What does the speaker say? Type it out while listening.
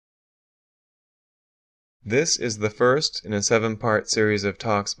This is the first in a 7-part series of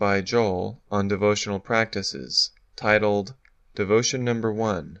talks by Joel on devotional practices, titled Devotion Number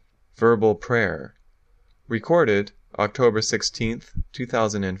 1, Verbal Prayer, recorded October 16,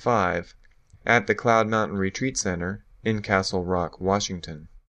 2005, at the Cloud Mountain Retreat Center in Castle Rock, Washington.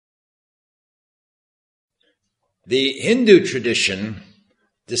 The Hindu tradition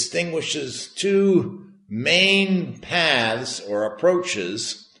distinguishes two main paths or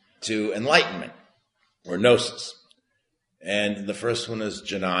approaches to enlightenment, or gnosis. And the first one is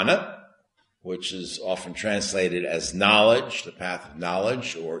jnana, which is often translated as knowledge, the path of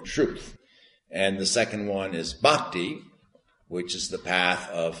knowledge, or truth. And the second one is bhakti, which is the path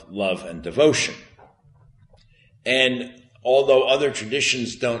of love and devotion. And although other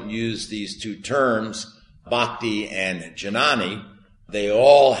traditions don't use these two terms, bhakti and jnani, they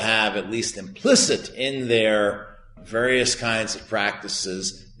all have, at least implicit in their various kinds of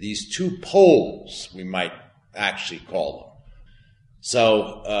practices, these two poles, we might actually call them.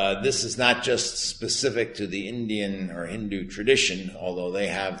 So this is not just specific to the Indian or Hindu tradition, although they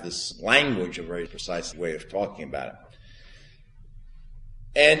have this language, a very precise way of talking about it.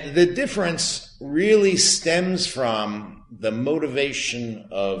 And the difference really stems from the motivation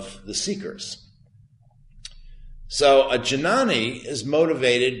of the seekers. So a jnani is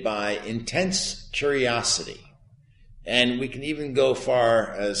motivated by intense curiosity. And we can even go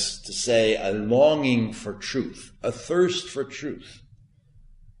far as to say a longing for truth, a thirst for truth.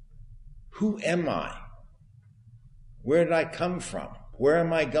 Who am I? Where did I come from? Where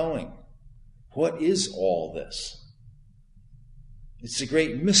am I going? What is all this? It's a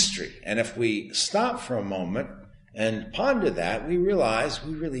great mystery. And if we stop for a moment and ponder that, we realize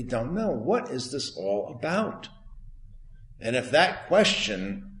we really don't know. What is this all about? And if that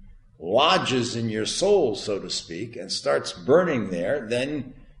question lodges in your soul, so to speak, and starts burning there,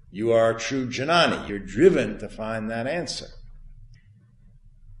 then you are a true jnani. You're driven to find that answer.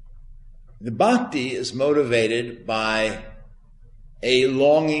 The bhakti is motivated by a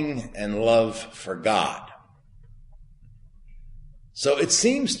longing and love for God. So it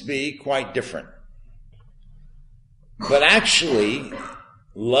seems to be quite different. But actually,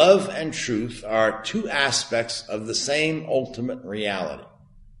 love and truth are two aspects of the same ultimate reality.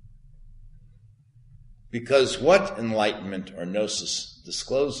 Because what enlightenment or gnosis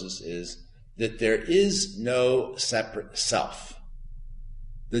discloses is that there is no separate self.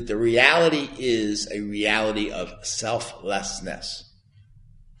 That the reality is a reality of selflessness.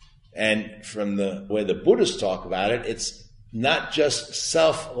 And from the way the Buddhists talk about it, it's not just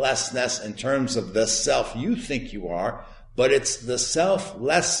selflessness in terms of the self you think you are, but it's the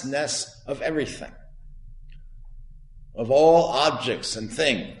selflessness of everything, of all objects and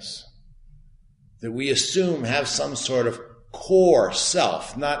things that we assume have some sort of core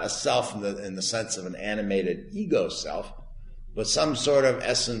self, not a self in the sense of an animated ego self, but some sort of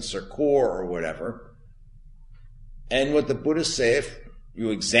essence or core or whatever. And what the Buddhists say, if you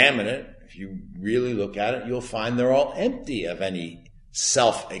examine it, if you really look at it, you'll find they're all empty of any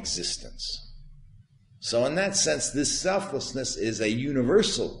self-existence. So in that sense, this selflessness is a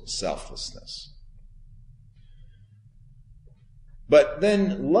universal selflessness. But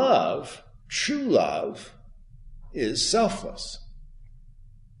then love, true love, is selfless.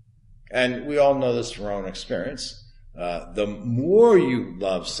 And we all know this from our own experience. The more you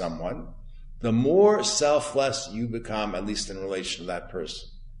love someone, the more selfless you become, at least in relation to that person.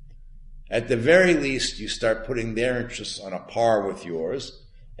 At the very least, you start putting their interests on a par with yours.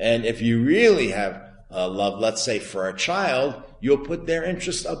 And if you really have love, let's say for a child, you'll put their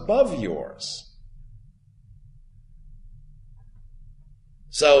interests above yours.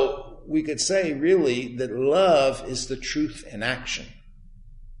 So we could say really that love is the truth in action.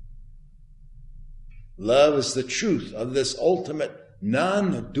 Love is the truth of this ultimate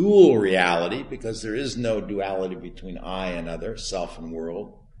non-dual reality, because there is no duality between I and other, self and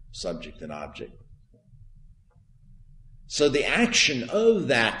world, subject and object. So the action of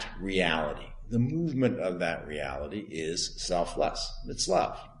that reality, the movement of that reality, is selfless. It's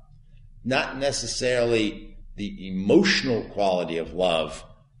love. Not necessarily the emotional quality of love,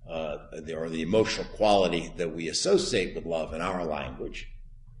 or the emotional quality that we associate with love in our language.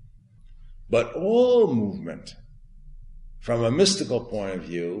 But all movement, from a mystical point of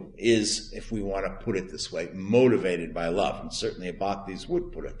view, is, if we want to put it this way, motivated by love. And certainly Bhaktis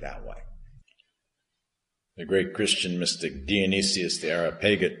would put it that way. The great Christian mystic Dionysius the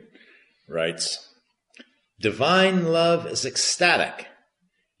Areopagite writes, "Divine love is ecstatic,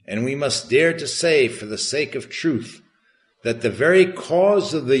 and we must dare to say, for the sake of truth, that the very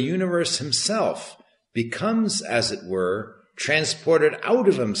cause of the universe himself becomes, as it were, transported out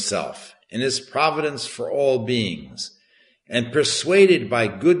of himself in his providence for all beings, and persuaded by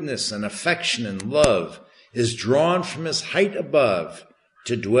goodness and affection and love, is drawn from his height above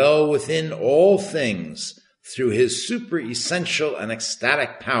to dwell within all things through his super-essential and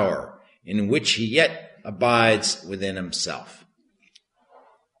ecstatic power, in which he yet abides within himself.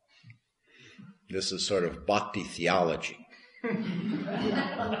 This is sort of bhakti theology.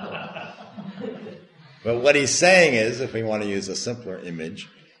 But what he's saying is, if we want to use a simpler image,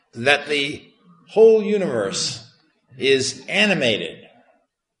 that the whole universe is animated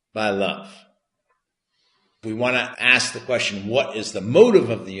by love. We want to ask the question, what is the motive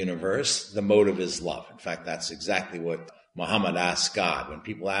of the universe? The motive is love. In fact, that's exactly what Muhammad asked God. When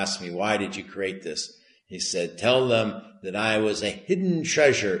people ask me, why did you create this? He said, tell them that I was a hidden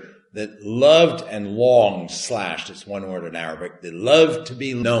treasure that loved and longed, it's one word in Arabic, that loved to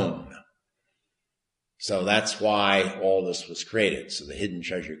be known. So that's why all this was created, so the hidden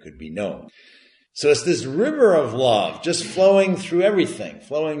treasure could be known. So it's this river of love just flowing through everything,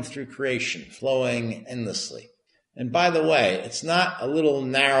 flowing through creation, flowing endlessly. And by the way, it's not a little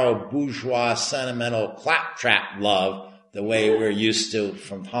narrow, bourgeois, sentimental, claptrap love the way we're used to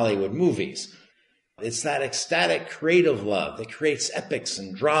from Hollywood movies. It's that ecstatic, creative love that creates epics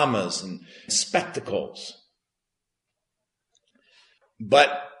and dramas and spectacles. But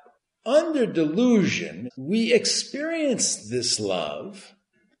under delusion, we experience this love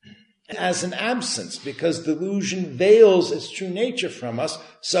as an absence because delusion veils its true nature from us,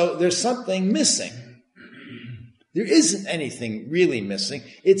 so there's something missing. There isn't anything really missing.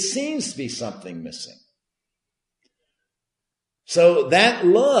 It seems to be something missing. So that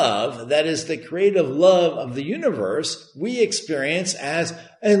love, that is the creative love of the universe, we experience as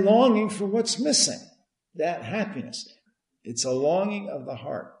a longing for what's missing, that happiness. It's a longing of the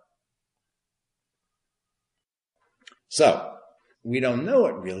heart. So, we don't know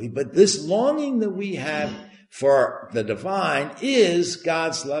it really, but this longing that we have for the divine is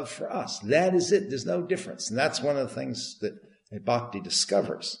God's love for us. That is it. There's no difference. And that's one of the things that Bhakti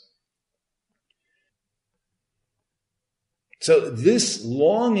discovers. So this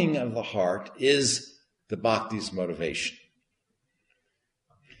longing of the heart is the Bhakti's motivation.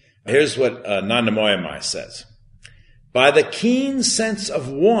 Here's what Nandamoyamai says. By the keen sense of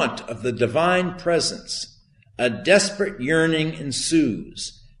want of the divine presence, a desperate yearning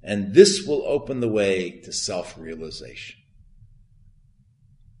ensues, and this will open the way to self-realization.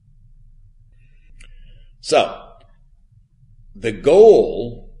 So, the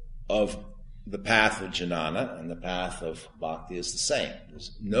goal of the path of jnana and the path of bhakti is the same.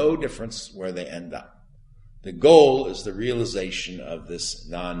 There's no difference where they end up. The goal is the realization of this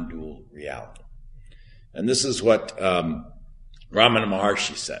non-dual reality. And this is what Ramana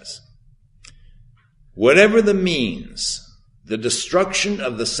Maharshi says. Whatever the means, the destruction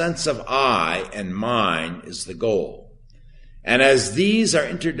of the sense of I and mine is the goal. And as these are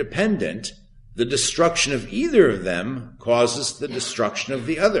interdependent, the destruction of either of them causes the destruction of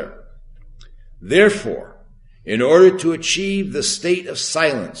the other. Therefore, in order to achieve the state of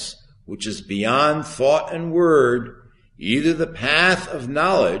silence, which is beyond thought and word, either the path of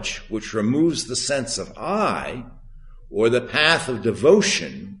knowledge, which removes the sense of I, or the path of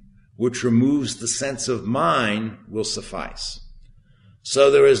devotion, which removes the sense of mine, will suffice.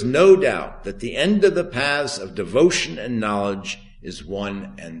 So there is no doubt that the end of the paths of devotion and knowledge is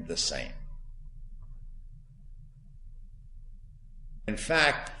one and the same. In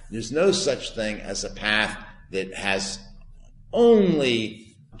fact, there's no such thing as a path that has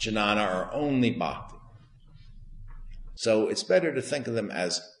only jnana or only bhakti. So it's better to think of them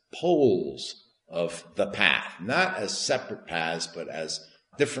as poles of the path, not as separate paths, but as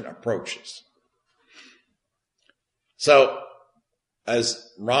different approaches. So, as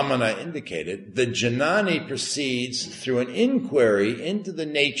Ramana indicated, the jnani proceeds through an inquiry into the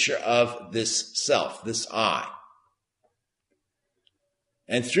nature of this self, this I.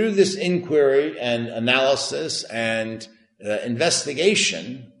 And through this inquiry and analysis and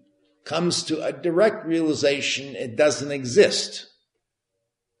investigation comes to a direct realization it doesn't exist.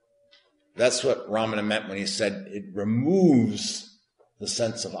 That's what Ramana meant when he said it removes the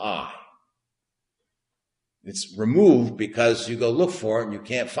sense of I. It's removed because you go look for it and you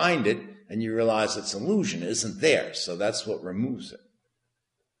can't find it and you realize it's an illusion. It isn't there. So that's what removes it.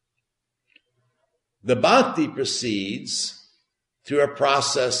 The bhakti proceeds through a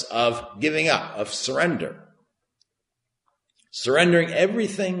process of giving up, of surrender. Surrendering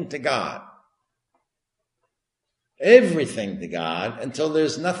everything to God. Everything to God until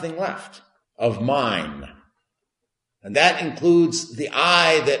there's nothing left of mine. And that includes the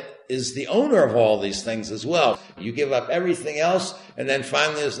I that is the owner of all these things as well. You give up everything else, and then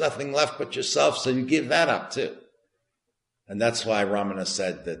finally there's nothing left but yourself, so you give that up too. And that's why Ramana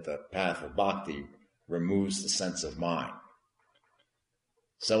said that the path of bhakti removes the sense of mine.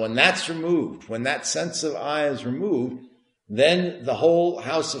 So when that's removed, when that sense of I is removed, then the whole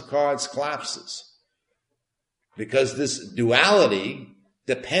house of cards collapses. Because this duality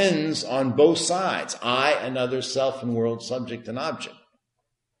depends on both sides, I, another, self, and world, subject, and object.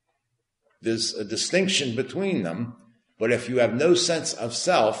 There's a distinction between them, but if you have no sense of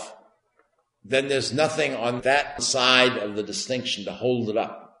self, then there's nothing on that side of the distinction to hold it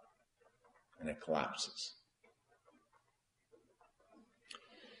up, and it collapses.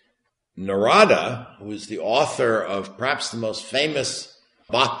 Narada, who is the author of perhaps the most famous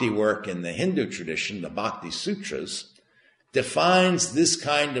bhakti work in the Hindu tradition, the Bhakti Sutras, defines this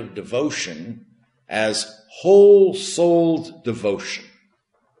kind of devotion as whole-souled devotion.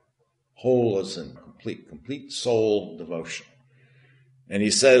 Whole as in complete soul devotion. And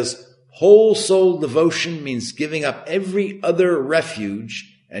he says, whole-souled devotion means giving up every other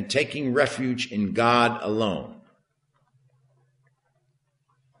refuge and taking refuge in God alone.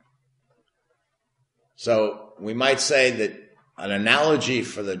 So we might say that an analogy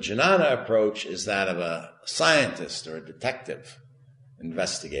for the jnana approach is that of a scientist or a detective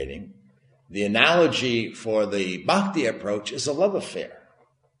investigating. The analogy for the bhakti approach is a love affair.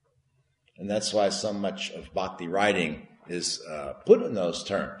 And that's why so much of bhakti writing is put in those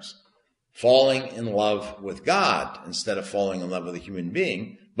terms. Falling in love with God instead of falling in love with a human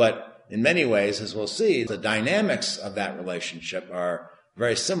being. But in many ways, as we'll see, the dynamics of that relationship are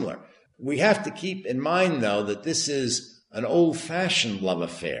very similar. We have to keep in mind, though, that this is an old-fashioned love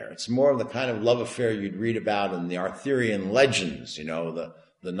affair. It's more of the kind of love affair you'd read about in the Arthurian legends, the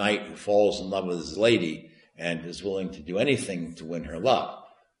knight who falls in love with his lady and is willing to do anything to win her love.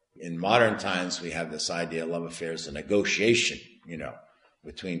 In modern times, we have this idea of love affair as a negotiation,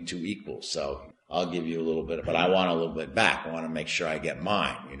 between two equals. So I'll give you a little bit, but I want a little bit back. I want to make sure I get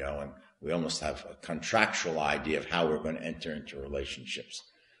mine, and we almost have a contractual idea of how we're going to enter into relationships,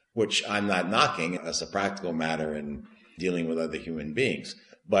 which I'm not knocking as a practical matter in dealing with other human beings.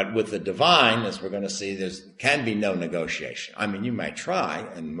 But with the divine, as we're going to see, there can be no negotiation. I mean, you might try,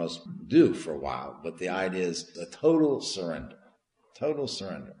 and most do for a while, but the idea is a total surrender. Total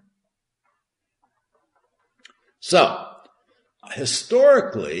surrender. So,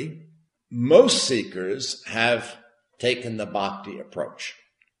 historically, most seekers have taken the bhakti approach.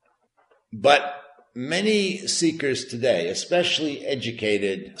 But many seekers today, especially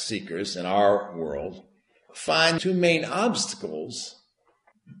educated seekers in our world, find two main obstacles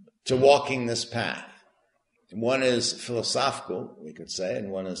to walking this path. One is philosophical, we could say, and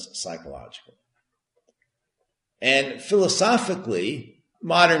one is psychological. And philosophically,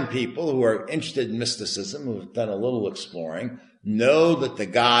 modern people who are interested in mysticism, who have done a little exploring, know that the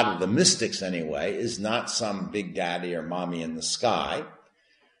God of the mystics, anyway, is not some big daddy or mommy in the sky,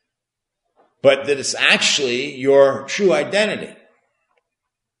 but that it's actually your true identity.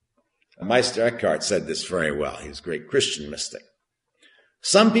 Meister Eckhart said this very well. He's a great Christian mystic.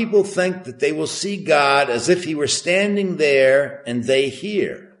 Some people think that they will see God as if he were standing there and they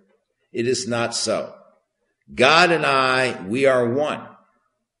here. It is not so. God and I, we are one.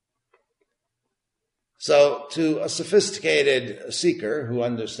 So to a sophisticated seeker who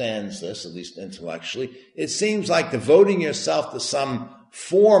understands this, at least intellectually, it seems like devoting yourself to some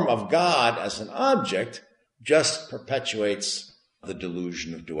form of God as an object just perpetuates the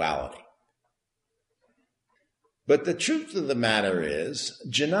delusion of duality. But the truth of the matter is,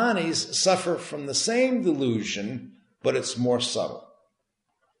 jnanis suffer from the same delusion, but it's more subtle.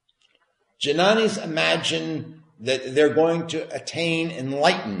 Jnanis imagine that they're going to attain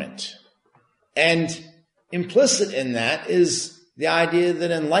enlightenment. And implicit in that is the idea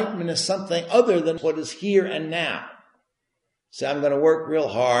that enlightenment is something other than what is here and now. So I'm going to work real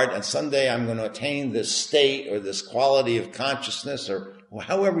hard, and someday I'm going to attain this state or this quality of consciousness, or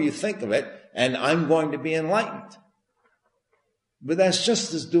however you think of it, and I'm going to be enlightened. But that's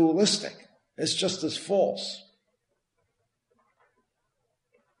just as dualistic. It's just as false.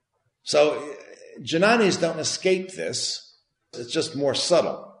 So jnanis don't escape this. It's just more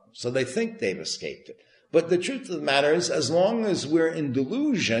subtle. So they think they've escaped it. But the truth of the matter is, as long as we're in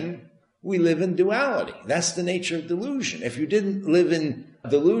delusion, we live in duality. That's the nature of delusion. If you didn't live in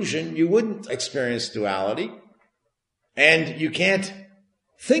delusion, you wouldn't experience duality. And you can't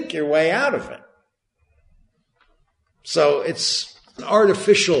think your way out of it. So it's an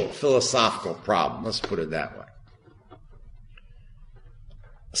artificial philosophical problem. Let's put it that way.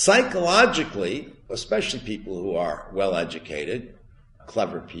 Psychologically, especially people who are well educated,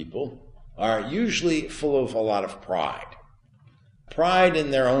 clever people are usually full of a lot of pride. Pride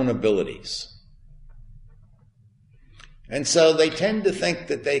in their own abilities. And so they tend to think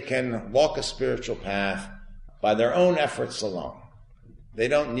that they can walk a spiritual path by their own efforts alone. They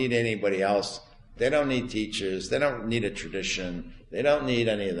don't need anybody else. They don't need teachers. They don't need a tradition. They don't need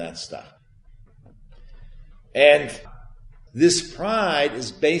any of that stuff. And this pride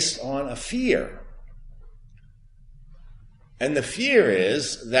is based on a fear. And the fear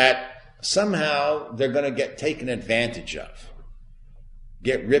is that somehow they're going to get taken advantage of,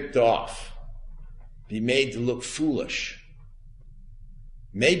 get ripped off, be made to look foolish.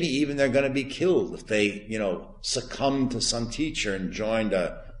 Maybe even they're going to be killed if they, succumb to some teacher and joined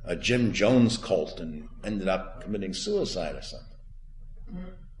a Jim Jones cult and ended up committing suicide or something.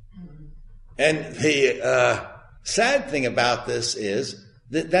 And the sad thing about this is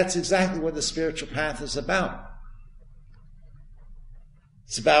that that's exactly what the spiritual path is about.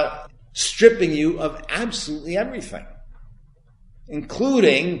 It's about stripping you of absolutely everything,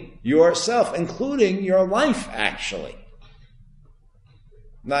 including yourself, including your life, actually.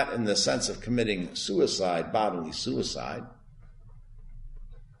 Not in the sense of committing suicide, bodily suicide.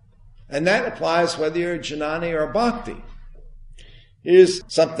 And that applies whether you're a Jnani or a Bhakti. Here's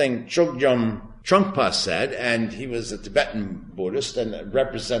something Chogyam Trungpa said, and he was a Tibetan Buddhist and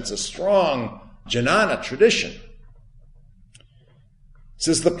represents a strong Jnana tradition. He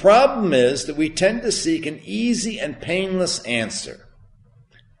says, the problem is that we tend to seek an easy and painless answer.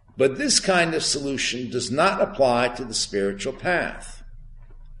 But this kind of solution does not apply to the spiritual path.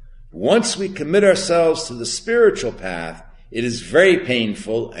 Once we commit ourselves to the spiritual path, it is very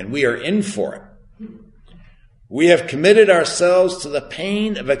painful and we are in for it. We have committed ourselves to the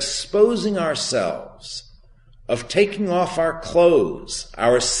pain of exposing ourselves, of taking off our clothes,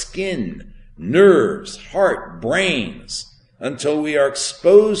 our skin, nerves, heart, brains, until we are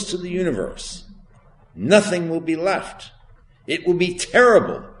exposed to the universe. Nothing will be left. It will be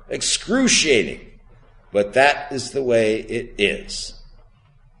terrible, excruciating, but that is the way it is.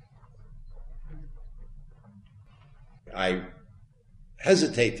 I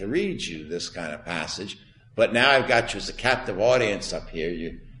hesitate to read you this kind of passage, but now I've got you as a captive audience up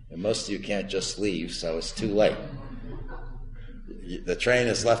here. And most of you can't just leave, so it's too late. The train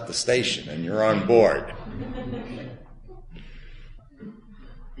has left the station and you're on board.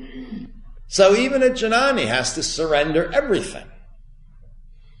 So even a Jnani has to surrender everything.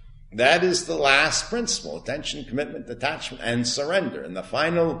 That is the last principle: attention, commitment, detachment, and surrender. And the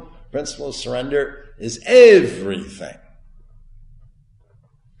final principle of surrender is everything.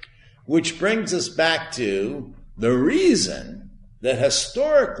 Which brings us back to the reason that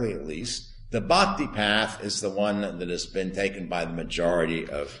historically, at least, the bhakti path is the one that has been taken by the majority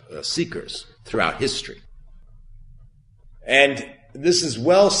of seekers throughout history. And this is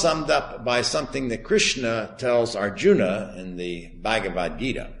well summed up by something that Krishna tells Arjuna in the Bhagavad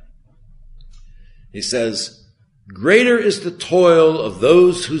Gita. He says, "Greater is the toil of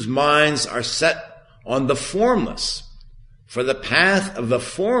those whose minds are set on the formless, for the path of the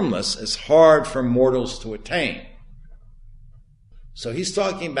formless is hard for mortals to attain." So he's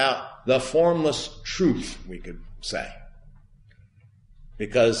talking about the formless truth, we could say.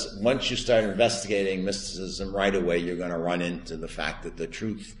 Because once you start investigating mysticism, right away you're going to run into the fact that the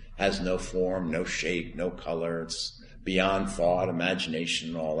truth has no form, no shape, no color. It's beyond thought, imagination,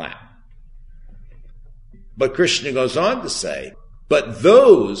 and all that. But Krishna goes on to say, "But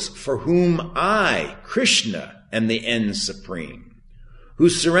those for whom I, Krishna, am the end supreme, who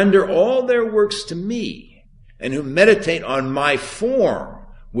surrender all their works to me, and who meditate on my form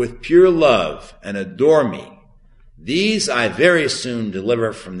with pure love and adore me, these I very soon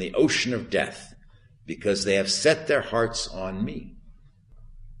deliver from the ocean of death, because they have set their hearts on me."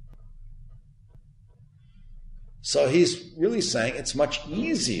 So he's really saying it's much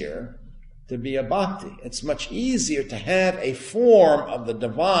easier to be a bhakti. It's much easier to have a form of the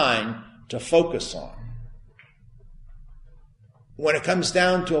divine to focus on. When it comes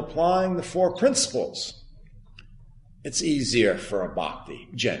down to applying the four principles, it's easier for a bhakti,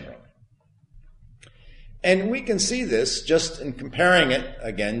 generally. And we can see this just in comparing it,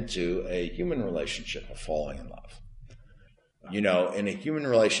 again, to a human relationship of falling in love. In a human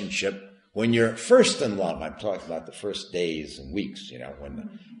relationship, when you're first in love, I'm talking about the first days and weeks,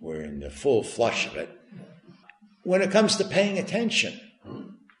 when we're in the full flush of it. When it comes to paying attention,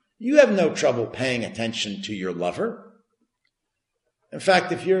 you have no trouble paying attention to your lover. In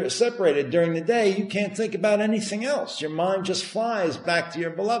fact, if you're separated during the day, you can't think about anything else. Your mind just flies back to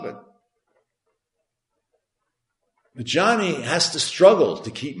your beloved. The jnani has to struggle to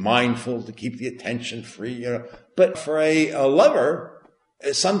keep mindful, to keep the attention free, But for a lover,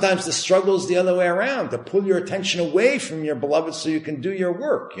 Sometimes the struggle is the other way around, to pull your attention away from your beloved so you can do your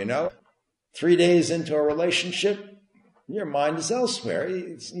work, 3 days into a relationship, your mind is elsewhere.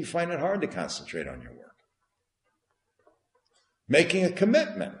 You find it hard to concentrate on your work. Making a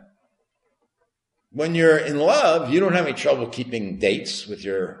commitment. When you're in love, you don't have any trouble keeping dates with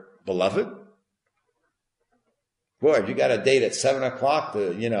your beloved. Boy, if you got a date at 7 o'clock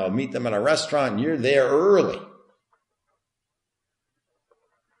to, meet them at a restaurant, and you're there early.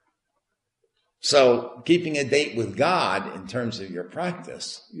 So keeping a date with God in terms of your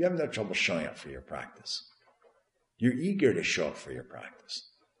practice, you have no trouble showing up for your practice. You're eager to show up for your practice.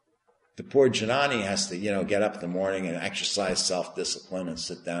 The poor Janani has to, get up in the morning and exercise self-discipline and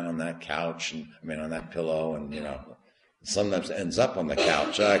sit down on that couch on that pillow and, sometimes ends up on the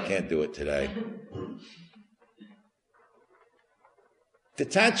couch. I can't do it today.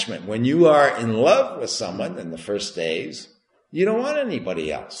 Detachment. When you are in love with someone in the first days, you don't want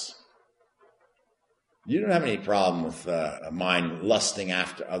anybody else. You don't have any problem with a mind lusting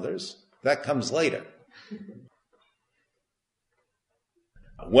after others. That comes later.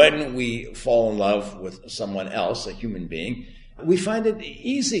 When we fall in love with someone else, a human being, we find it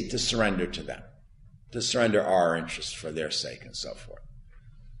easy to surrender to them, to surrender our interests for their sake and so forth.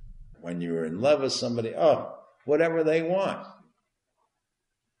 When you're in love with somebody, whatever they want.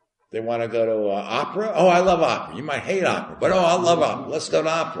 They want to go to opera? Oh, I love opera. You might hate opera, but I love opera. Let's go to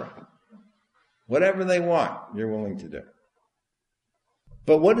opera. Whatever they want, you're willing to do.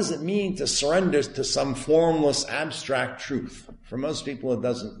 But what does it mean to surrender to some formless, abstract truth? For most people, it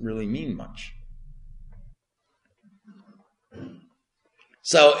doesn't really mean much.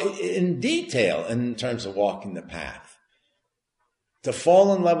 So, in detail, in terms of walking the path, to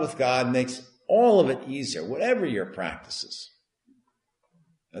fall in love with God makes all of it easier, whatever your practices.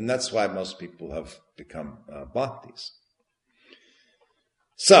 And that's why most people have become bhaktis.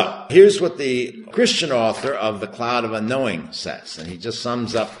 So, here's what the Christian author of The Cloud of Unknowing says, and he just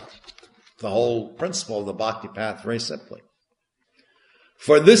sums up the whole principle of the bhakti path very simply.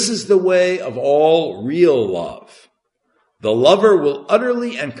 For this is the way of all real love. The lover will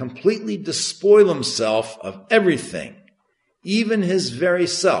utterly and completely despoil himself of everything, even his very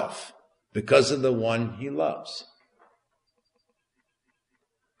self, because of the one he loves.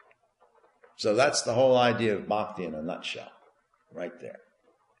 So that's the whole idea of bhakti in a nutshell, right there.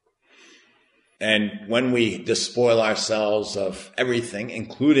 And when we despoil ourselves of everything,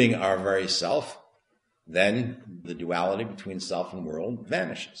 including our very self, then the duality between self and world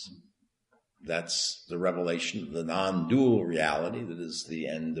vanishes. That's the revelation of the non-dual reality that is the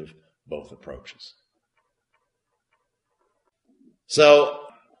end of both approaches. So,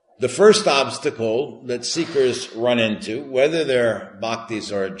 the first obstacle that seekers run into, whether they're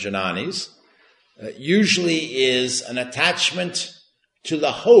bhaktis or jnanis, usually is an attachment to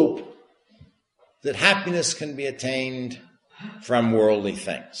the hope that happiness can be attained from worldly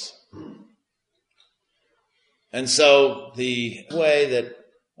things. And so the way that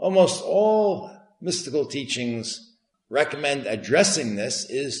almost all mystical teachings recommend addressing this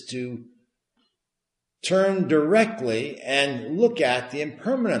is to turn directly and look at the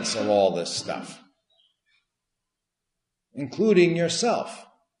impermanence of all this stuff, including yourself.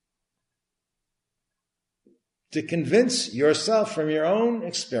 To convince yourself from your own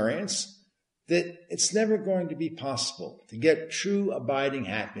experience that it's never going to be possible to get true abiding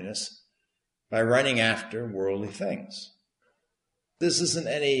happiness by running after worldly things. This isn't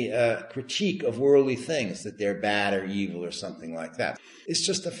any critique of worldly things, that they're bad or evil or something like that. It's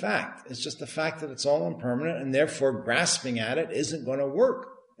just a fact. It's just a fact that it's all impermanent, and therefore grasping at it isn't going to work.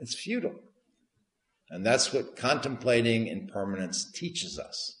 It's futile. And that's what contemplating impermanence teaches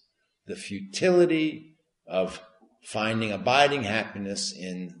us. The futility of finding abiding happiness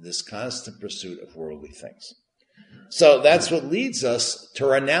in this constant pursuit of worldly things. So that's what leads us to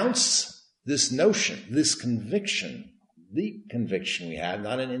renounce this notion, this conviction, the conviction we have,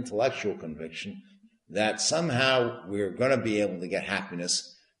 not an intellectual conviction, that somehow we're going to be able to get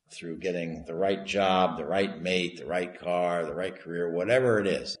happiness through getting the right job, the right mate, the right car, the right career, whatever it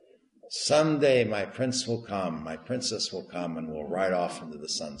is. Someday my prince will come, my princess will come, and we'll ride off into the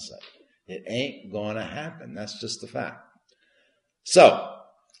sunset. It ain't going to happen. That's just the fact. So,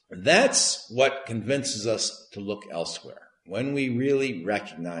 that's what convinces us to look elsewhere, when we really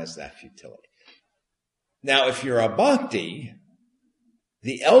recognize that futility. Now, if you're a bhakti,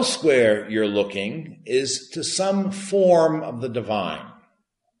 the elsewhere you're looking is to some form of the divine.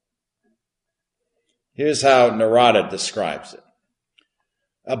 Here's how Narada describes it.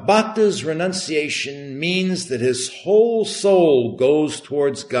 A bhakta's renunciation means that his whole soul goes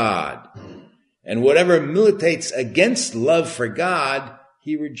towards God, and whatever militates against love for God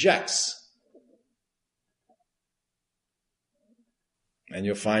he rejects. And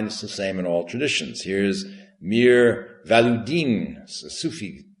you'll find it's the same in all traditions. Here's Mir Valuddin, a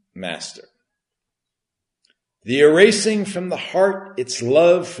Sufi master. The erasing from the heart its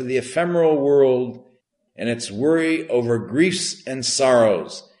love for the ephemeral world and its worry over griefs and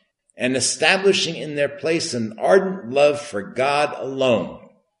sorrows, and establishing in their place an ardent love for God alone.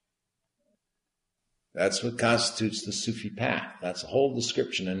 That's what constitutes the Sufi path. That's a whole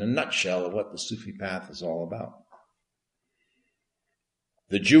description in a nutshell of what the Sufi path is all about.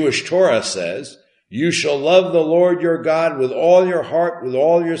 The Jewish Torah says, "You shall love the Lord your God with all your heart, with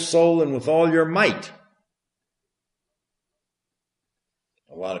all your soul, and with all your might."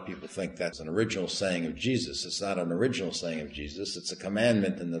 A lot of people think that's an original saying of Jesus. It's not an original saying of Jesus. It's a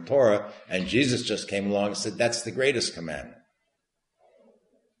commandment in the Torah, and Jesus just came along and said, that's the greatest commandment.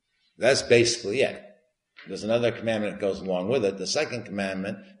 That's basically it. There's another commandment that goes along with it. The second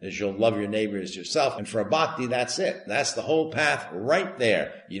commandment is you'll love your neighbor as yourself. And for a bhakti, that's it. That's the whole path right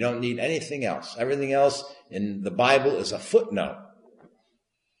there. You don't need anything else. Everything else in the Bible is a footnote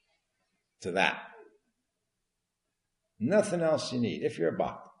to that. Nothing else you need if you're a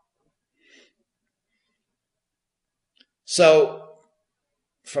bhakti. So,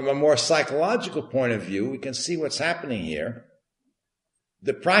 from a more psychological point of view, we can see what's happening here.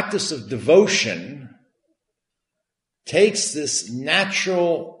 The practice of devotion takes this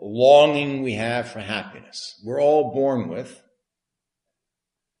natural longing we have for happiness, we're all born with,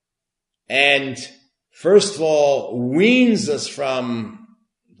 and first of all, weans us from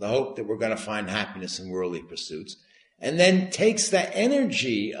the hope that we're going to find happiness in worldly pursuits, and then takes the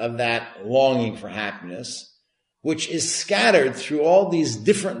energy of that longing for happiness, which is scattered through all these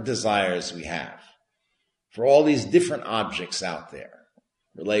different desires we have, for all these different objects out there,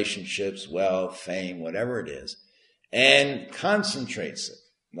 relationships, wealth, fame, whatever it is, and concentrates it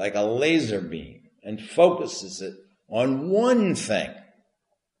like a laser beam and focuses it on one thing,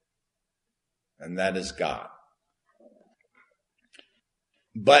 and that is God.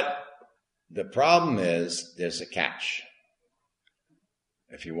 But the problem is there's a catch.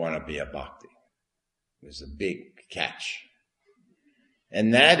 If you want to be a bhakti, there's a big catch.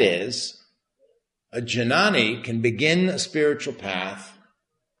 And that is a jnani can begin a spiritual path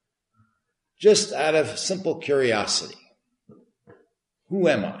just out of simple curiosity. Who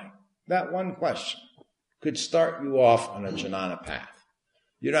am I? That one question could start you off on a jnana path.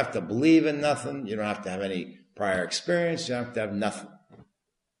 You don't have to believe in nothing. You don't have to have any prior experience. You don't have to have nothing.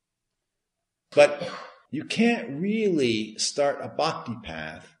 But you can't really start a bhakti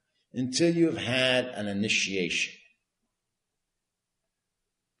path until you've had an initiation.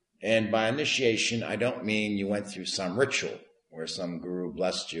 And by initiation, I don't mean you went through some ritual where some guru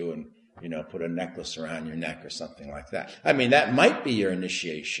blessed you and put a necklace around your neck or something like that. I mean, that might be your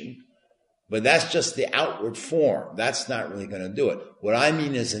initiation, but that's just the outward form. That's not really going to do it. What I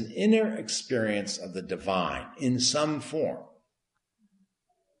mean is an inner experience of the divine in some form.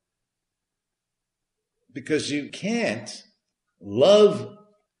 Because you can't love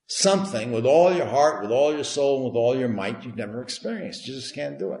something with all your heart, with all your soul, and with all your might you've never experienced. You just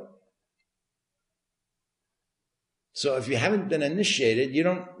can't do it. So if you haven't been initiated, you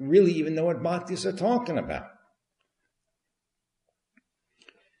don't really even know what bhaktis are talking about.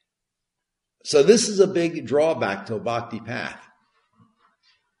 So this is a big drawback to a bhakti path.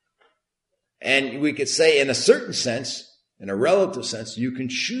 And we could say in a certain sense, in a relative sense, you can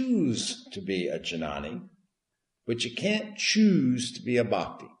choose to be a jnani, but you can't choose to be a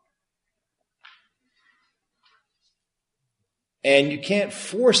bhakti. And you can't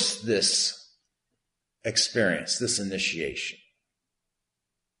force this experience, this initiation.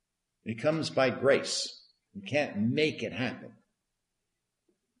 It comes by grace. You can't make it happen.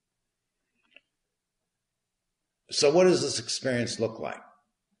 So what does this experience look like?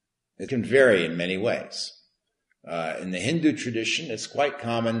 It can vary in many ways. In the Hindu tradition, it's quite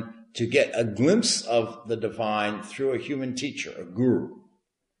common to get a glimpse of the divine through a human teacher, a guru.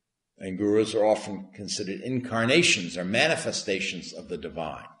 And gurus are often considered incarnations or manifestations of the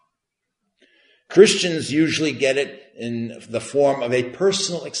divine. Christians usually get it in the form of a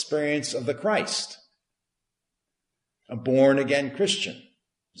personal experience of the Christ. A born-again Christian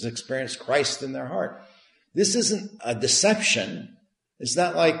has experienced Christ in their heart. This isn't a deception. It's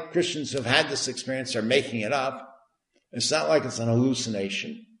not like Christians who have had this experience are making it up. It's not like it's an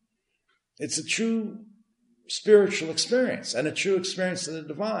hallucination. It's a true spiritual experience and a true experience of the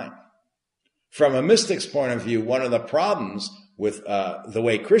divine. From a mystic's point of view, one of the problems with the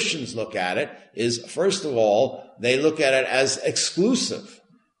way Christians look at it is, first of all, they look at it as exclusive.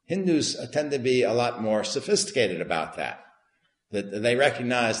 Hindus tend to be a lot more sophisticated about that. That they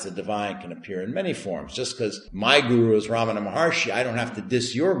recognize the divine can appear in many forms. Just because my guru is Ramana Maharshi, I don't have to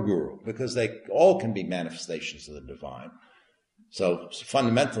diss your guru, because they all can be manifestations of the divine. So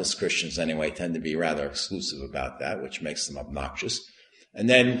fundamentalist Christians, anyway, tend to be rather exclusive about that, which makes them obnoxious. And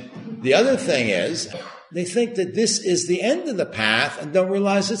then the other thing is, they think that this is the end of the path and don't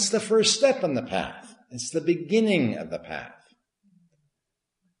realize it's the first step on the path. It's the beginning of the path.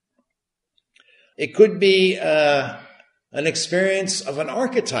 It could be an experience of an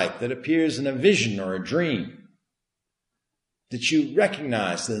archetype that appears in a vision or a dream, that you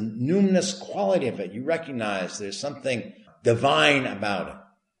recognize the numinous quality of it. You recognize there's something divine about it.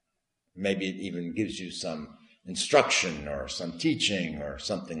 Maybe it even gives you some instruction or some teaching or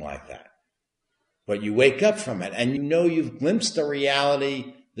something like that. But you wake up from it and you know you've glimpsed a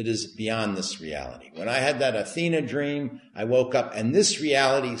reality that is beyond this reality. When I had that Athena dream, I woke up and this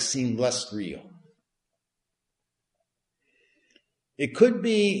reality seemed less real. It could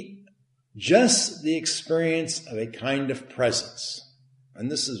be just the experience of a kind of presence.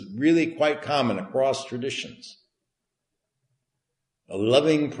 And this is really quite common across traditions. A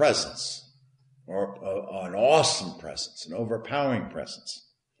loving presence, or an awesome presence, an overpowering presence.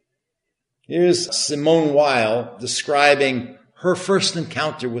 Here's Simone Weil describing her first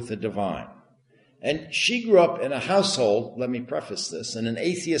encounter with the divine. And she grew up in a household, let me preface this, in an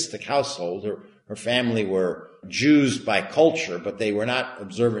atheistic household. Her family were Jews by culture, but they were not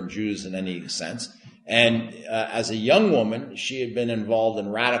observant Jews in any sense. And as a young woman, she had been involved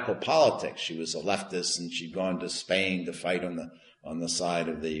in radical politics. She was a leftist, and she'd gone to Spain to fight on the side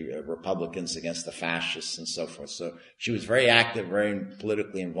of the Republicans against the fascists and so forth. So she was very active, very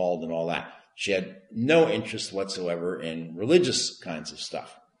politically involved in all that. She had no interest whatsoever in religious kinds of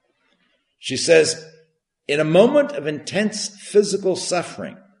stuff. She says, in a moment of intense physical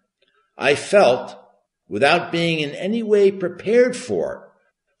suffering, I felt, without being in any way prepared for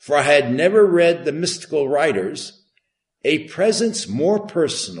I had never read the mystical writers, a presence more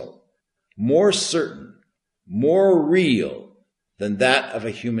personal, more certain, more real than that of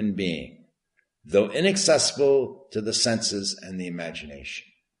a human being, though inaccessible to the senses and the imagination.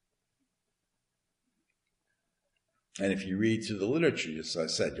 And if you read through the literature, as I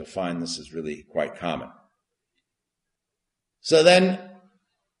said, you'll find this is really quite common. So then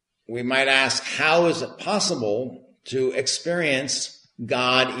we might ask, how is it possible to experience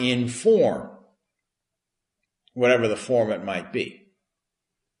God in form, whatever the form it might be?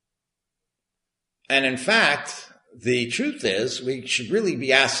 And in fact, the truth is, we should really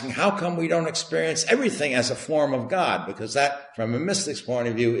be asking, how come we don't experience everything as a form of God? Because that, from a mystic's point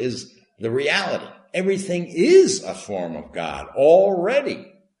of view, is the reality. Everything is a form of God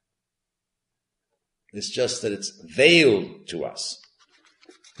already. It's just that it's veiled to us.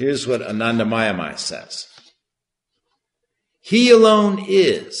 Here's what Anandamayamai says. He alone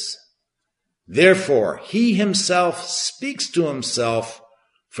is. Therefore, he himself speaks to himself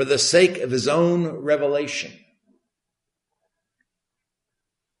for the sake of his own revelation.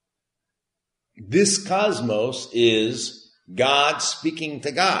 This cosmos is God speaking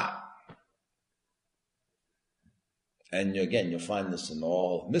to God. And again, you'll find this in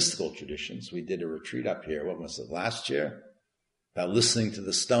all mystical traditions. We did a retreat up here, what was it, last year? About listening to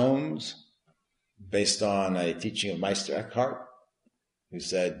the stones, based on a teaching of Meister Eckhart, who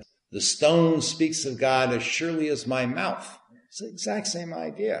said, the stone speaks of God as surely as my mouth. It's the exact same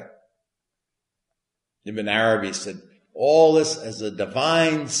idea. Ibn Arabi said, all this as a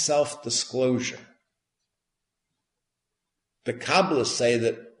divine self-disclosure. The Kabbalists say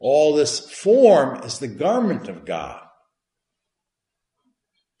that all this form is the garment of God.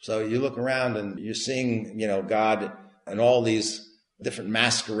 So you look around and you're seeing, God in all these different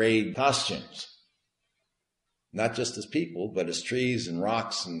masquerade costumes. Not just as people, but as trees and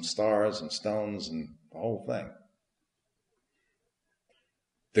rocks and stars and stones and the whole thing.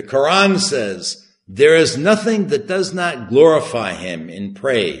 The Quran says, there is nothing that does not glorify him in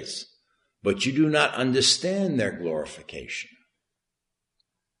praise, but you do not understand their glorification.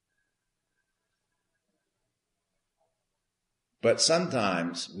 But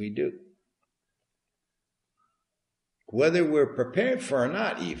sometimes we do. Whether we're prepared for or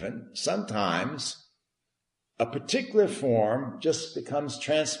not even, sometimes a particular form just becomes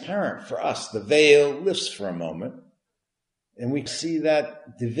transparent for us. The veil lifts for a moment, and we see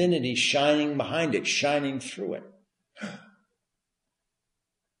that divinity shining behind it, shining through it.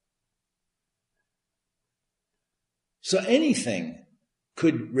 So anything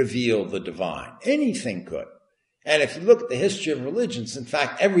could reveal the divine. Anything could. And if you look at the history of religions, in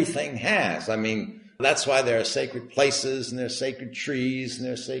fact, everything has. I mean, that's why there are sacred places and there are sacred trees and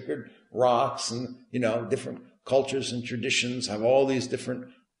there are sacred rocks and, different cultures and traditions have all these different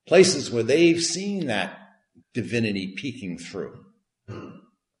places where they've seen that divinity peeking through.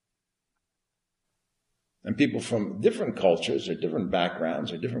 And people from different cultures or different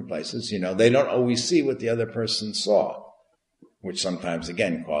backgrounds or different places, they don't always see what the other person saw, which sometimes,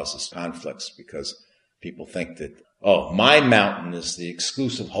 again, causes conflicts because people think that, oh, my mountain is the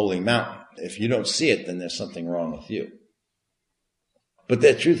exclusive holy mountain. If you don't see it, then there's something wrong with you. But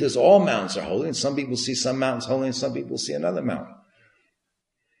the truth is all mountains are holy, and some people see some mountains holy and some people see another mountain.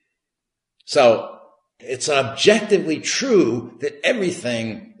 So it's objectively true that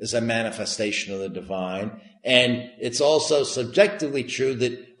everything is a manifestation of the divine, and it's also subjectively true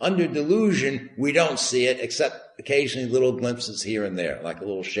that under delusion we don't see it except occasionally little glimpses here and there, like a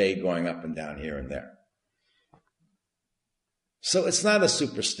little shade going up and down here and there. So it's not a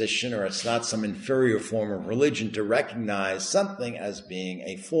superstition or it's not some inferior form of religion to recognize something as being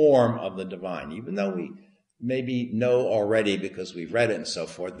a form of the divine, even though we maybe know already because we've read it and so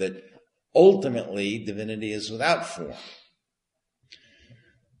forth that ultimately divinity is without form.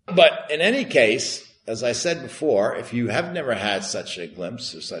 But in any case, as I said before, if you have never had such a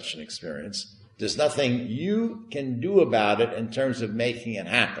glimpse or such an experience, there's nothing you can do about it in terms of making it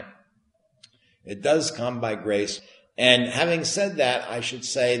happen. It does come by grace. And having said that, I should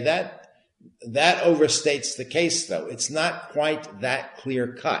say that overstates the case, though. It's not quite that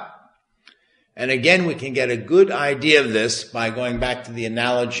clear cut. And again, we can get a good idea of this by going back to the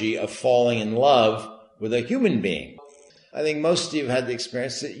analogy of falling in love with a human being. I think most of you have had the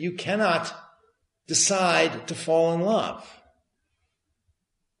experience that you cannot decide to fall in love.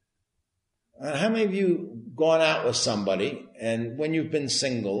 And how many of you gone out with somebody, and when you've been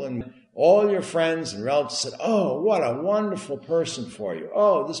single, and all your friends and relatives said, oh, what a wonderful person for you.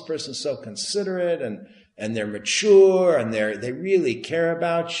 Oh, this person's so considerate, and they're mature, and they really care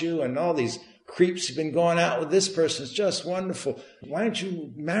about you, and all these creeps who've been going out with this person is just wonderful. Why don't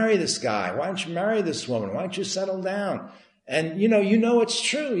you marry this guy? Why don't you marry this woman? Why don't you settle down? And you know it's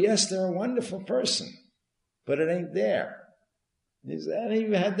true. Yes, they're a wonderful person, but it ain't there. Has any of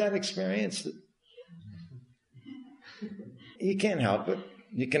you had that experience? You can't help it.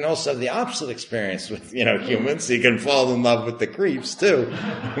 You can also have the opposite experience with, humans. You can fall in love with the creeps too.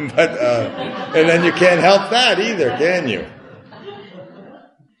 But, and then you can't help that either, can you?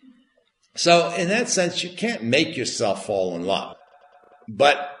 So in that sense, you can't make yourself fall in love.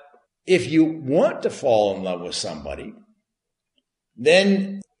 But if you want to fall in love with somebody,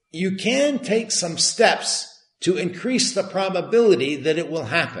 then you can take some steps to increase the probability that it will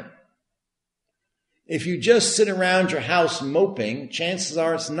happen. If you just sit around your house moping, chances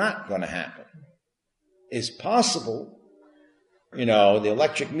are it's not going to happen. It's possible, the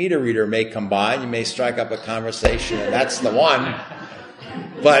electric meter reader may come by and you may strike up a conversation and that's the one.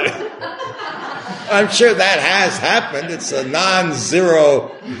 But I'm sure that has happened. It's a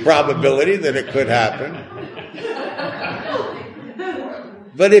non-zero probability that it could happen.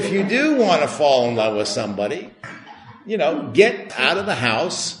 But if you do want to fall in love with somebody, get out of the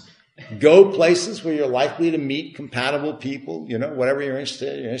house. Go places where you're likely to meet compatible people, whatever you're interested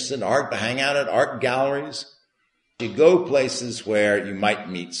in. You're interested in art, to hang out at art galleries. You go places where you might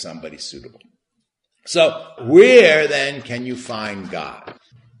meet somebody suitable. So where then can you find God?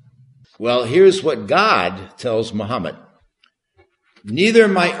 Well, here's what God tells Muhammad. Neither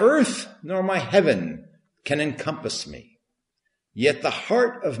my earth nor my heaven can encompass me, yet the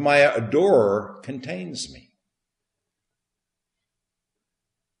heart of my adorer contains me.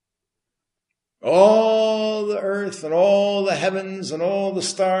 All the earth and all the heavens and all the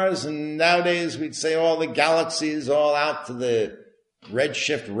stars, and nowadays we'd say all the galaxies, all out to the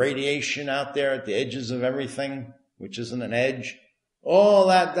redshift radiation out there at the edges of everything, which isn't an edge. All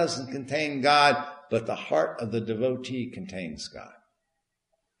that doesn't contain God, but the heart of the devotee contains God.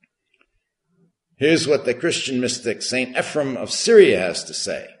 Here's what the Christian mystic Saint Ephrem of Syria has to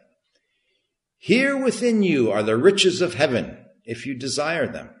say. Here within you are the riches of heaven, if you desire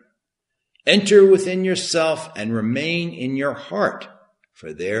them. Enter within yourself and remain in your heart,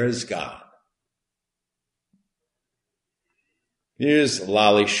 for there is God. Here's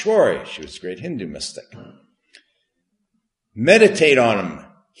Lali Shwari. She was a great Hindu mystic. Meditate on him.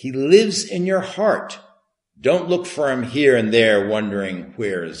 He lives in your heart. Don't look for him here and there wondering,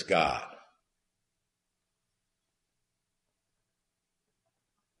 where is God?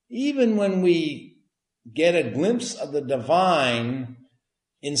 Even when we get a glimpse of the divine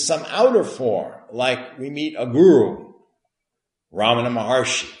in some outer form, like we meet a guru, Ramana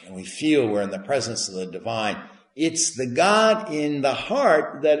Maharshi, and we feel we're in the presence of the divine, it's the God in the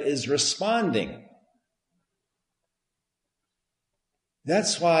heart that is responding.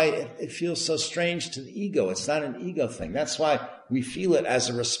 That's why it feels so strange to the ego. It's not an ego thing. That's why we feel it as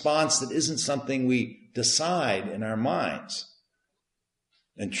a response that isn't something we decide in our minds.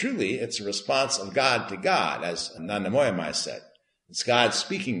 And truly, it's a response of God to God, as Nanda Moyamai said. It's God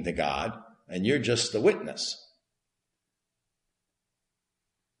speaking to God, and you're just the witness.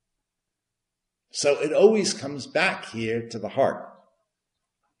 So it always comes back here to the heart.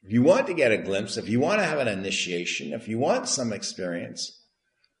 If you want to get a glimpse, if you want to have an initiation, if you want some experience,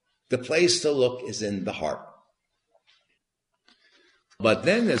 the place to look is in the heart. But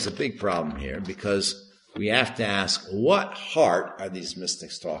then there's a big problem here, because we have to ask, what heart are these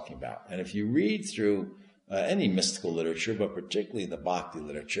mystics talking about? And if you read through any mystical literature, but particularly the Bhakti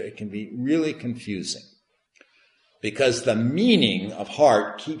literature, it can be really confusing, because the meaning of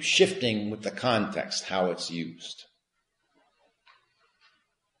heart keeps shifting with the context, how it's used.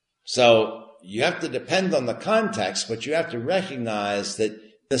 So you have to depend on the context, but you have to recognize that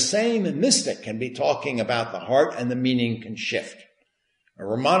the same mystic can be talking about the heart and the meaning can shift.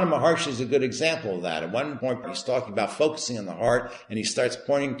 Ramana Maharshi is a good example of that. At one point, he's talking about focusing on the heart, and he starts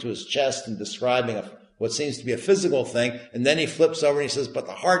pointing to his chest and describing what seems to be a physical thing, and then he flips over and he says, but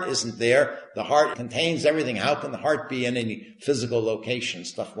the heart isn't there. The heart contains everything. How can the heart be in any physical location?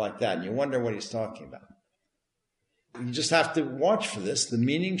 Stuff like that. And you wonder what he's talking about. You just have to watch for this. The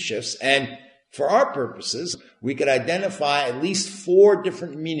meaning shifts. And for our purposes, we could identify at least 4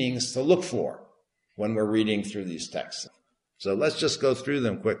 different meanings to look for when we're reading through these texts. So let's just go through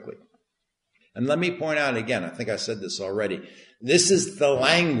them quickly. And let me point out again, I think I said this already, this is the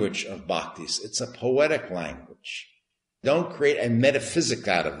language of bhaktis. It's a poetic language. Don't create a metaphysic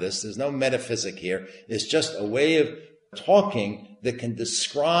out of this. There's no metaphysic here. It's just a way of talking that can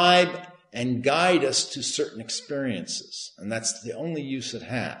describe and guide us to certain experiences. And that's the only use it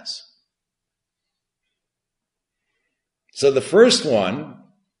has. So the first one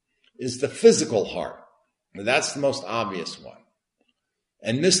is the physical heart. That's the most obvious one.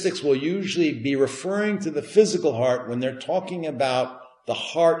 And mystics will usually be referring to the physical heart when they're talking about the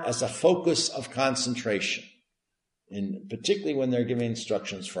heart as a focus of concentration, particularly when they're giving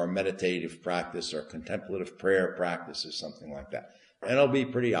instructions for a meditative practice or contemplative prayer practice or something like that. And it'll be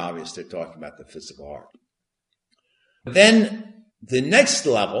pretty obvious they're talking about the physical heart. Then the next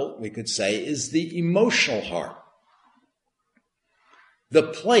level, we could say, is the emotional heart. The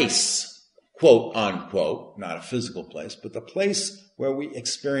place, quote unquote, not a physical place, but the place where we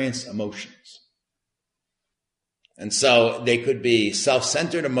experience emotions. And so they could be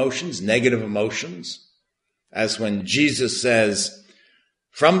self-centered emotions, negative emotions, as when Jesus says,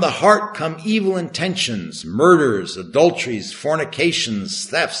 from the heart come evil intentions, murders, adulteries, fornications,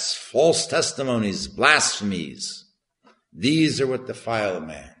 thefts, false testimonies, blasphemies. These are what defile a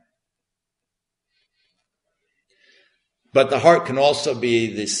man. But the heart can also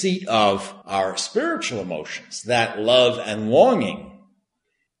be the seat of our spiritual emotions, that love and longing.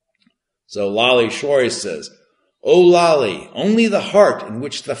 So Lali Shori says, O Lali, only the heart in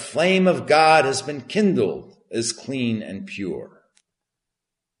which the flame of God has been kindled is clean and pure.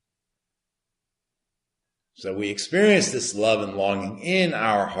 So we experience this love and longing in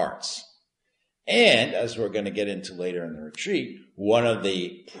our hearts. And, as we're going to get into later in the retreat, one of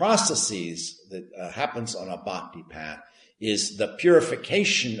the processes that happens on a bhakti path is the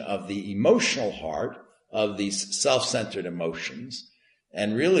purification of the emotional heart, of these self-centered emotions.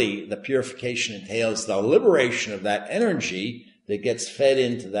 And really, the purification entails the liberation of that energy that gets fed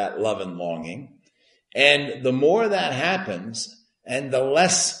into that love and longing. And the more that happens, and the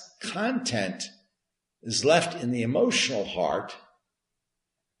less content is left in the emotional heart,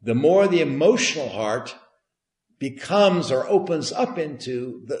 the more the emotional heart becomes or opens up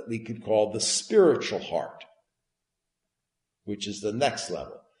into what we could call the spiritual heart, which is the next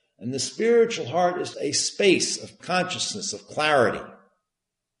level. And the spiritual heart is a space of consciousness, of clarity.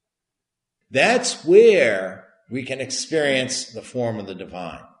 That's where we can experience the form of the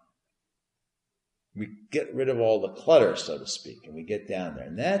divine. We get rid of all the clutter, so to speak, and we get down there.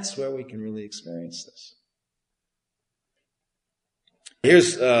 And that's where we can really experience this.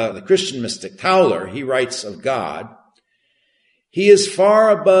 Here's the Christian mystic Tauler. He writes of God, He is far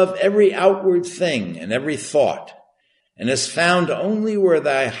above every outward thing and every thought, and is found only where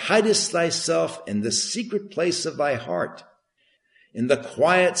thou hidest thyself in the secret place of thy heart, in the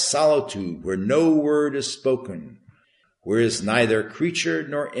quiet solitude where no word is spoken, where is neither creature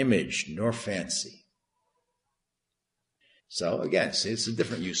nor image nor fancy. So again, see, it's a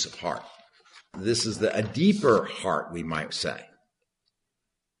different use of heart. This is a deeper heart, we might say.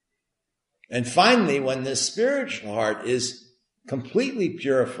 And finally, when this spiritual heart is completely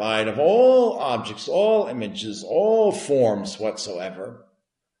purified of all objects, all images, all forms whatsoever,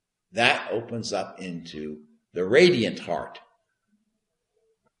 that opens up into the radiant heart,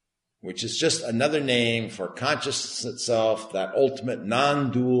 which is just another name for consciousness itself, that ultimate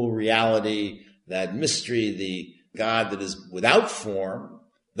non-dual reality, that mystery, the God that is without form,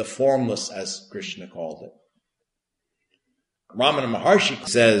 the formless, as Krishna called it. Ramana Maharshi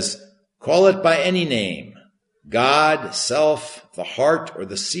says, call it by any name, God, self, the heart, or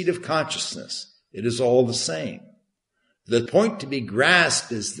the seat of consciousness. It is all the same. The point to be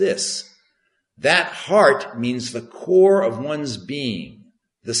grasped is this: that heart means the core of one's being,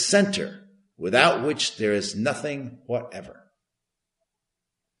 the center, without which there is nothing whatever.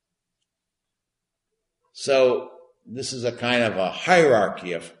 So this is a kind of a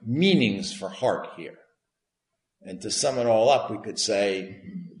hierarchy of meanings for heart here. And to sum it all up, we could say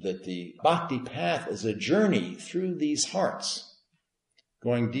that the bhakti path is a journey through these hearts,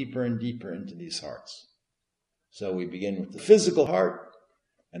 going deeper and deeper into these hearts. So we begin with the physical heart,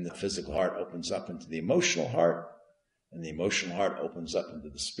 and the physical heart opens up into the emotional heart, and the emotional heart opens up into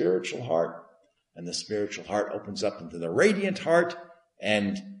the spiritual heart, and the spiritual heart opens up into the radiant heart,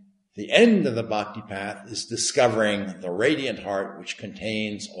 and the end of the bhakti path is discovering the radiant heart which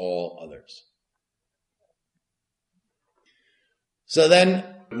contains all others. So then,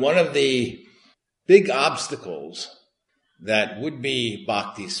 one of the big obstacles that would-be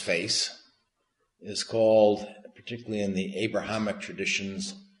bhaktis face is called, particularly in the Abrahamic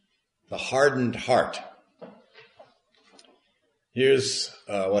traditions, the hardened heart. Here's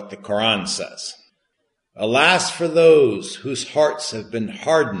what the Quran says. Alas for those whose hearts have been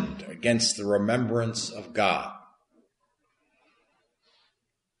hardened against the remembrance of God.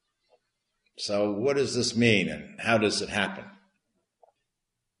 So what does this mean, and how does it happen?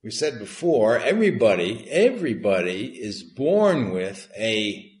 We said before, everybody is born with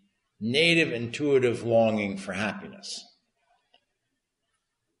a native intuitive longing for happiness.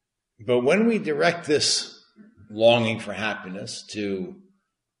 But when we direct this longing for happiness to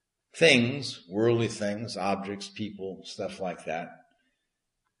things, worldly things, objects, people, stuff like that,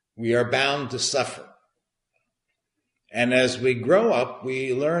 we are bound to suffer. And as we grow up,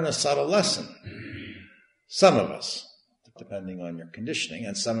 we learn a subtle lesson. Some of us, depending on your conditioning,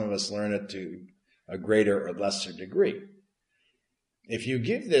 and some of us learn it to a greater or lesser degree. If you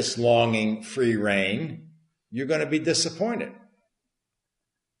give this longing free rein, you're going to be disappointed.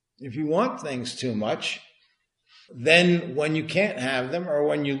 If you want things too much, then when you can't have them or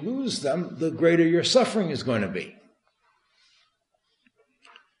when you lose them, the greater your suffering is going to be.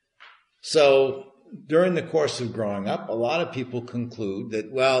 So during the course of growing up, a lot of people conclude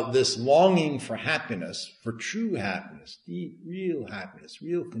that, well, this longing for happiness, for true happiness, deep, real happiness,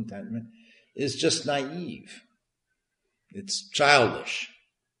 real contentment, is just naive. It's childish.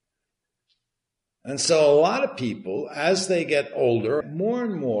 And so a lot of people, as they get older, more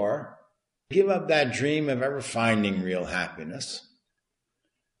and more give up that dream of ever finding real happiness,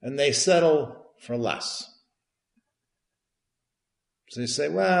 and they settle for less. So they say,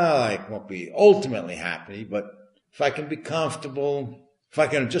 well, I won't be ultimately happy, but if I can be comfortable, if I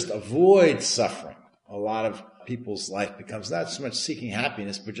can just avoid suffering, a lot of people's life becomes not so much seeking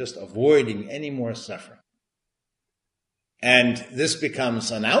happiness, but just avoiding any more suffering. And this becomes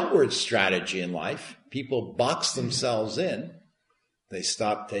an outward strategy in life. People box themselves in. They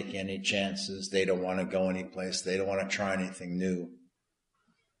stop taking any chances. They don't want to go anyplace. They don't want to try anything new.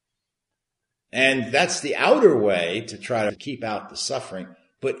 And that's the outer way to try to keep out the suffering.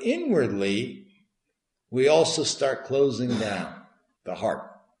 But inwardly, we also start closing down the heart.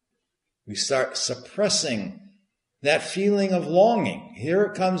 We start suppressing that feeling of longing. Here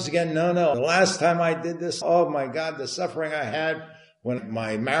it comes again. No, the last time I did this, oh my God, the suffering I had when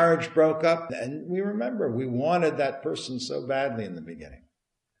my marriage broke up. And we remember we wanted that person so badly in the beginning.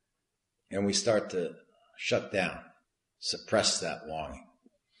 And we start to shut down, suppress that longing.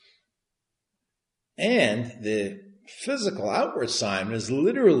 And the physical outward sign is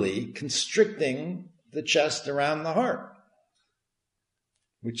literally constricting the chest around the heart,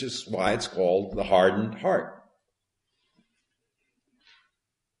 which is why it's called the hardened heart.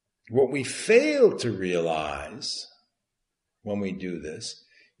 What we fail to realize when we do this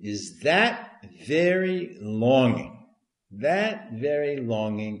is that very longing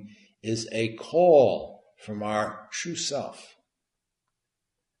is a call from our true self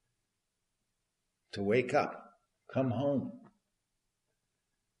to wake up, come home.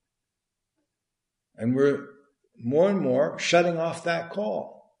 And we're more and more shutting off that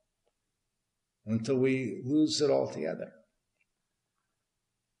call until we lose it altogether.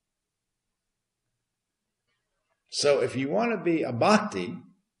 So if you want to be a bhakti,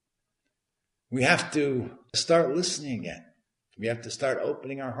 we have to start listening again. We have to start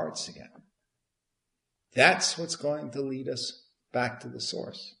opening our hearts again. That's what's going to lead us back to the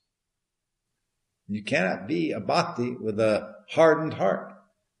source. You cannot be a bhakti with a hardened heart.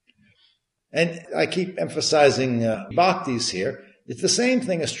 And I keep emphasizing bhaktis here. It's the same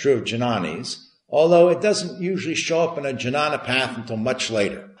thing is true of jnanis, although it doesn't usually show up in a jnana path until much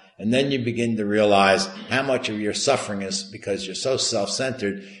later. And then you begin to realize how much of your suffering is because you're so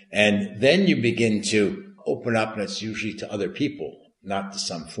self-centered. And then you begin to open up, and it's usually to other people, not to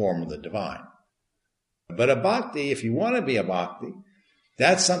some form of the divine. But a bhakti, if you want to be a bhakti,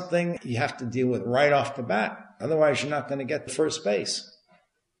 that's something you have to deal with right off the bat. Otherwise, you're not going to get to first base.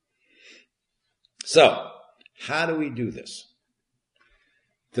 So, how do we do this?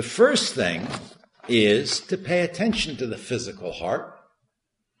 The first thing is to pay attention to the physical heart,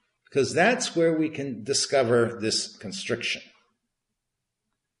 because that's where we can discover this constriction.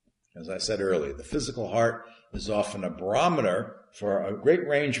 As I said earlier, the physical heart is often a barometer for a great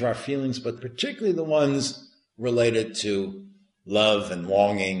range of our feelings, but particularly the ones related to love and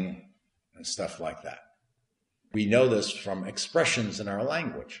longing and stuff like that. We know this from expressions in our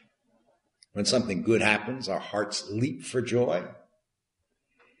language. When something good happens, our hearts leap for joy.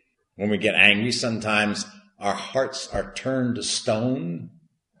 When we get angry, sometimes our hearts are turned to stone.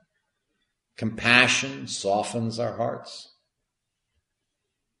 Compassion softens our hearts.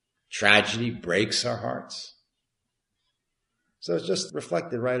 Tragedy breaks our hearts. So it's just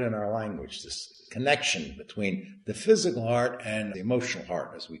reflected right in our language, this connection between the physical heart and the emotional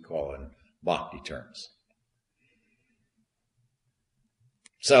heart, as we call it in bhakti terms.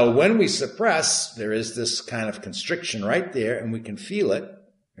 So when we suppress, there is this kind of constriction right there, and we can feel it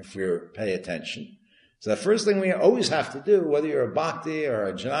if we pay attention. So the first thing we always have to do, whether you're a bhakti or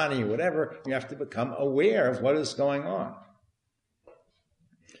a jnani or whatever, you have to become aware of what is going on.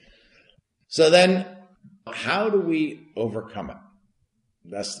 So then, how do we overcome it?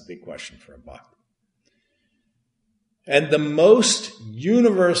 That's the big question for a bhakti. And the most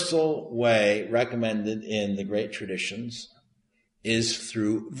universal way recommended in the great traditions is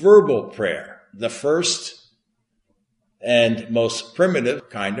through verbal prayer, the first and most primitive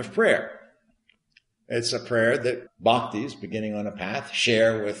kind of prayer. It's a prayer that bhaktis, beginning on a path,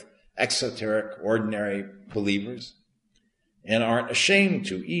 share with exoteric, ordinary believers and aren't ashamed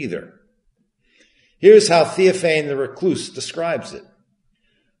to either. Here's how Theophane the Recluse describes it.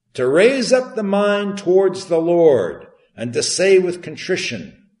 To raise up the mind towards the Lord and to say with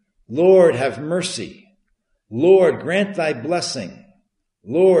contrition, Lord, have mercy. Lord, grant thy blessing.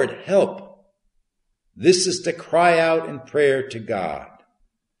 Lord, help. This is to cry out in prayer to God.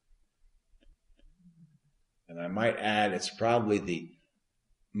 And I might add, it's probably the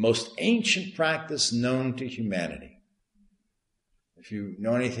most ancient practice known to humanity. If you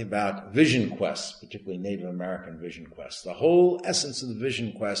know anything about vision quests, particularly Native American vision quests, the whole essence of the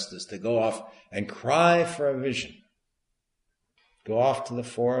vision quest is to go off and cry for a vision. Go off to the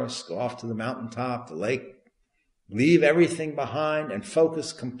forest, go off to the mountaintop, the lake, leave everything behind and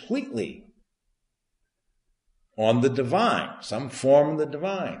focus completely on the divine, some form of the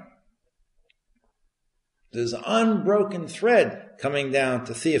divine. There's an unbroken thread coming down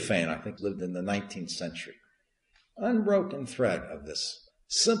to Theophane, I think lived in the 19th century. Unbroken thread of this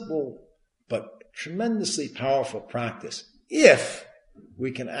simple but tremendously powerful practice, if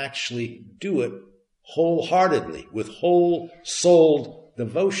we can actually do it wholeheartedly, with whole-souled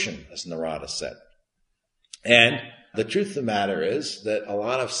devotion, as Narada said. And the truth of the matter is that a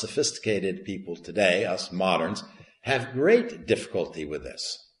lot of sophisticated people today, us moderns, have great difficulty with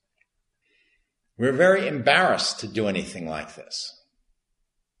this. We're very embarrassed to do anything like this.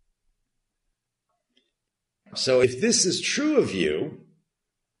 So if this is true of you,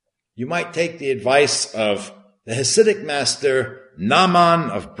 you might take the advice of the Hasidic master Naaman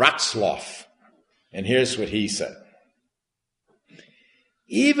of Bratslav. And here's what he said.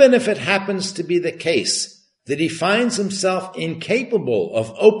 Even if it happens to be the case that he finds himself incapable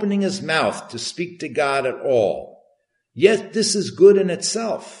of opening his mouth to speak to God at all, yet this is good in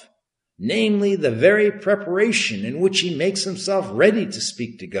itself, namely the very preparation in which he makes himself ready to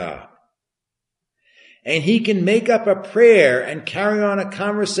speak to God. And he can make up a prayer and carry on a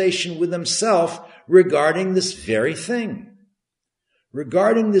conversation with himself regarding this very thing.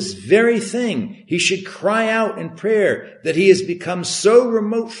 Regarding this very thing, he should cry out in prayer that he has become so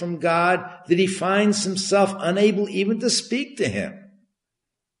remote from God that he finds himself unable even to speak to him.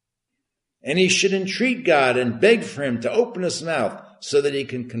 And he should entreat God and beg for him to open his mouth so that he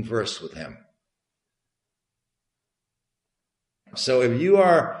can converse with him. So if you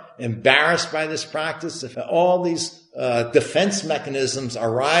are embarrassed by this practice, if all these defense mechanisms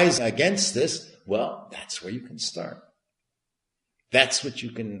arise against this, well, that's where you can start. That's what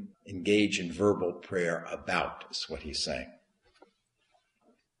you can engage in verbal prayer about, is what he's saying.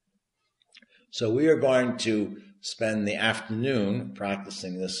 So we are going to spend the afternoon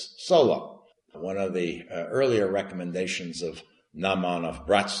practicing this solo. One of the earlier recommendations of Naaman of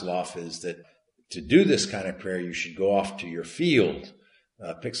Bratslav is that to do this kind of prayer, you should go off to your field.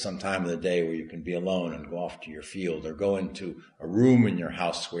 Pick some time of the day where you can be alone and go off to your field, or go into a room in your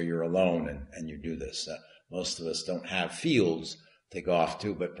house where you're alone and you do this. Most of us don't have fields to go off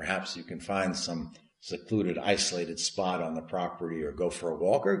to, but perhaps you can find some secluded, isolated spot on the property, or go for a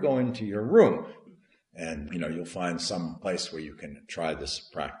walk, or go into your room. And, you'll find some place where you can try this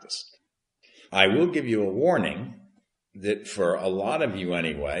practice. I will give you a warning that for a lot of you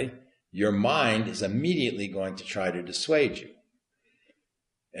anyway, your mind is immediately going to try to dissuade you.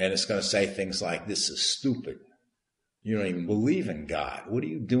 And it's going to say things like, this is stupid. You don't even believe in God. What are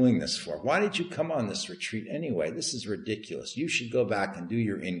you doing this for? Why did you come on this retreat anyway? This is ridiculous. You should go back and do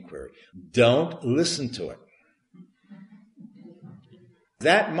your inquiry. Don't listen to it.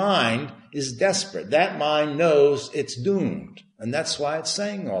 That mind is desperate. That mind knows it's doomed. And that's why it's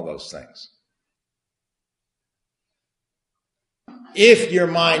saying all those things. If your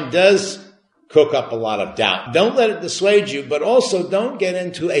mind does cook up a lot of doubt, don't let it dissuade you, but also don't get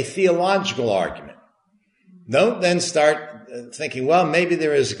into a theological argument. Don't then start thinking, well, maybe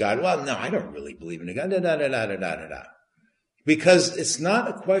there is a God. Well, no, I don't really believe in a God. Because it's not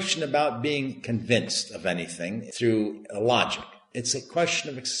a question about being convinced of anything through logic. It's a question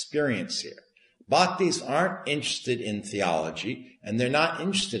of experience here. Bhaktis aren't interested in theology, and they're not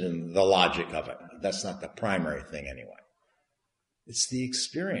interested in the logic of it. That's not the primary thing anyway. It's the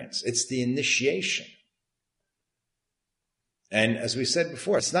experience. It's the initiation. And as we said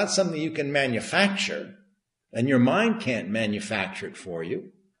before, it's not something you can manufacture, and your mind can't manufacture it for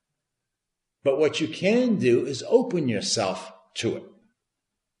you. But what you can do is open yourself to it.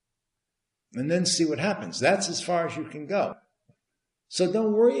 And then see what happens. That's as far as you can go. So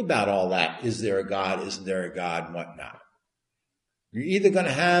don't worry about all that. Is there a God? Isn't there a God? And whatnot. You're either going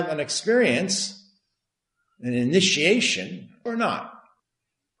to have an experience, an initiation, or not.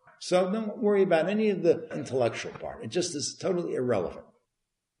 So don't worry about any of the intellectual part. It just is totally irrelevant.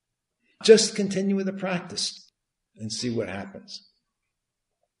 Just continue with the practice and see what happens.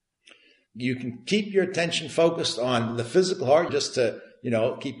 You can keep your attention focused on the physical heart just to,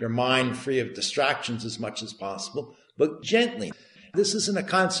 keep your mind free of distractions as much as possible, but gently. This isn't a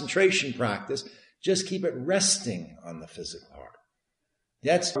concentration practice. Just keep it resting on the physical heart.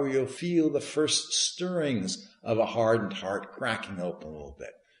 That's where you'll feel the first stirrings of a hardened heart cracking open a little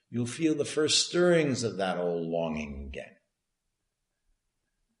bit. You'll feel the first stirrings of that old longing again.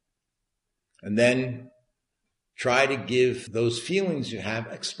 And then try to give those feelings you have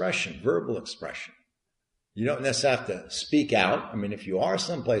expression, verbal expression. You don't necessarily have to speak out. I mean, if you are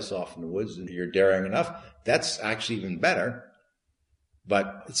someplace off in the woods and you're daring enough, that's actually even better.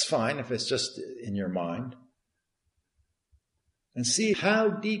 But it's fine if it's just in your mind. And see how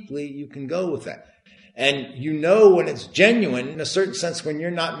deeply you can go with that. And when it's genuine, in a certain sense, when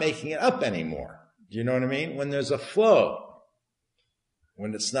you're not making it up anymore. Do you know what I mean? When there's a flow.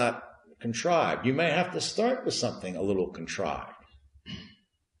 When it's not contrived. You may have to start with something a little contrived.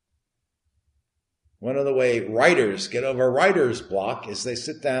 One of the way writers get over writer's block is they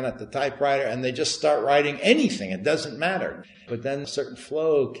sit down at the typewriter and they just start writing anything. It doesn't matter. But then a certain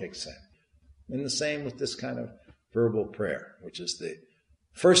flow kicks in. And the same with this kind of verbal prayer, which is the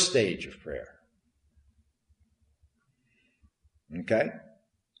first stage of prayer. Okay?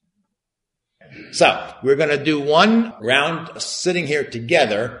 So, we're going to do one round sitting here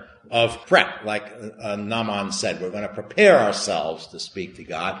together of prep, like Naaman said. We're going to prepare ourselves to speak to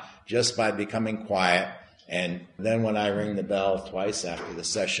God just by becoming quiet. And then when I ring the bell twice after the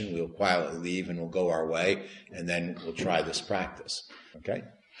session, we'll quietly leave and we'll go our way. And then we'll try this practice. Okay?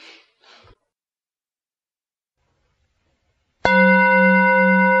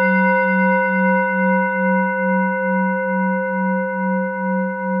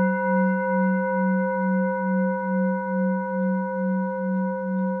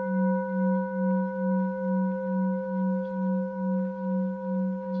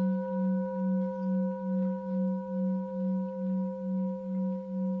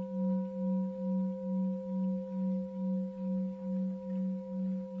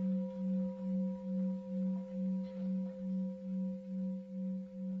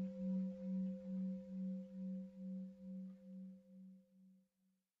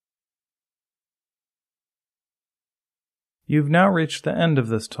 You've now reached the end of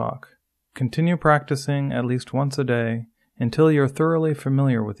this talk. Continue practicing at least once a day until you're thoroughly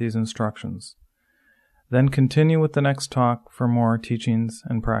familiar with these instructions. Then continue with the next talk for more teachings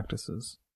and practices.